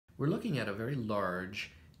We're looking at a very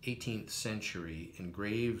large 18th century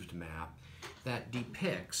engraved map that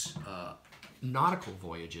depicts nautical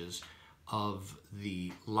voyages of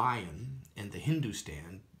the Lion and the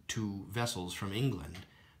Hindostan, two vessels from England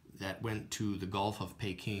that went to the Gulf of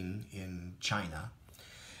Pekin in China.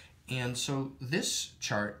 And so this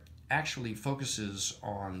chart actually focuses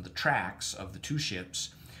on the tracks of the two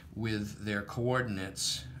ships with their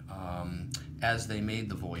coordinates as they made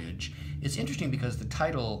the voyage. It's interesting because the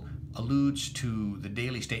title alludes to the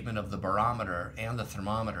daily statement of the barometer and the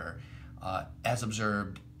thermometer as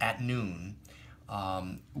observed at noon,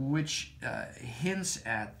 which hints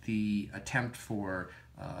at the attempt for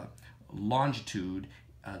longitude,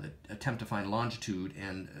 the attempt to find longitude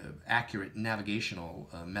and accurate navigational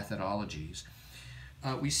methodologies.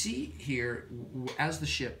 We see here, as the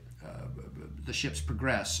ships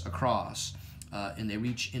progress across and they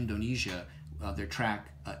reach Indonesia, their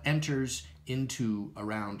track enters into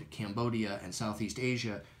around Cambodia and Southeast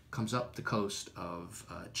Asia, comes up the coast of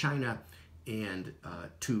China and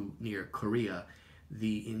to near Korea.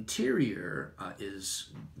 The interior is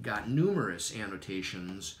got numerous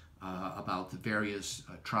annotations about the various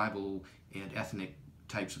tribal and ethnic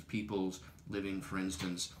types of peoples living, for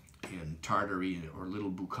instance, in Tartary or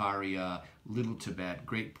Little Bukharia, Little Tibet,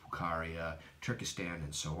 Great Bukharia, Turkestan,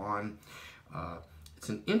 and so on. It's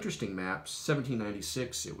an interesting map,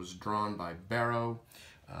 1796. It was drawn by Barrow,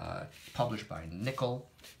 published by Nickel,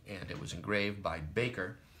 and it was engraved by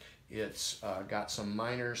Baker. It's got some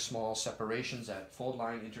minor small separations at fold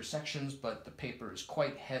line intersections, but the paper is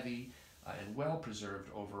quite heavy and well preserved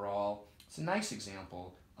overall. It's a nice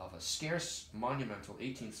example of a scarce monumental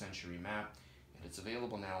 18th century map, and it's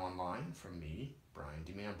available now online from me, Brian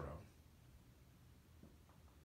DiMambro.